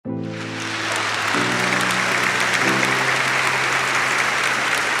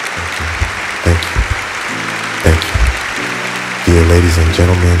Dear ladies and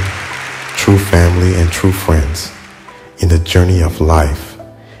gentlemen, true family and true friends, in the journey of life,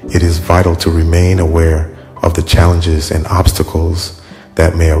 it is vital to remain aware of the challenges and obstacles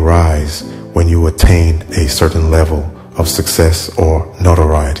that may arise when you attain a certain level of success or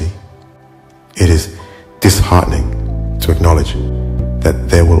notoriety. It is disheartening to acknowledge that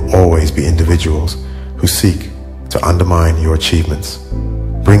there will always be individuals who seek to undermine your achievements,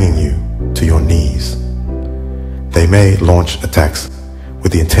 bringing you to your knees. They may launch attacks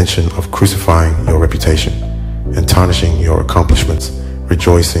with the intention of crucifying your reputation and tarnishing your accomplishments,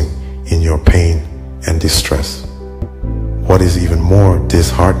 rejoicing in your pain and distress. What is even more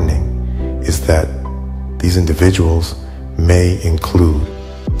disheartening is that these individuals may include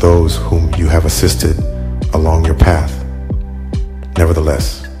those whom you have assisted along your path.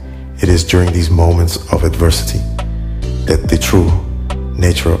 Nevertheless, it is during these moments of adversity that the true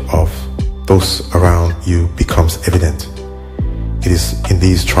nature of those around you becomes evident. It is in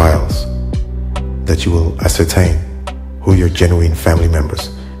these trials that you will ascertain who your genuine family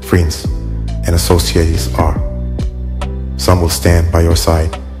members, friends, and associates are. Some will stand by your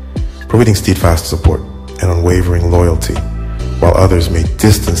side, providing steadfast support and unwavering loyalty, while others may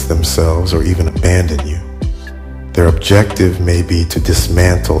distance themselves or even abandon you. Their objective may be to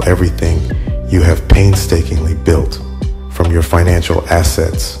dismantle everything you have painstakingly built, from your financial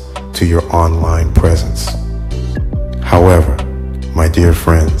assets to your online presence. However, my dear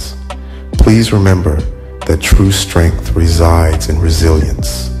friends, please remember that true strength resides in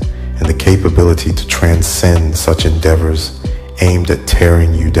resilience and the capability to transcend such endeavors aimed at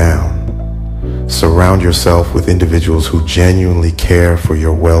tearing you down. Surround yourself with individuals who genuinely care for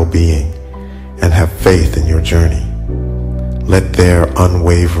your well-being and have faith in your journey. Let their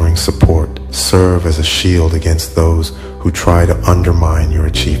unwavering support serve as a shield against those who try to undermine your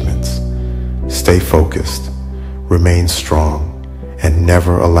achievements. Stay focused, remain strong, and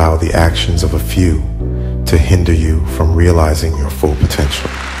never allow the actions of a few to hinder you from realizing your full potential.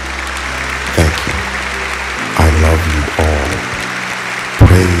 Thank you. I love you all.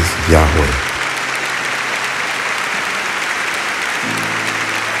 Praise Yahweh.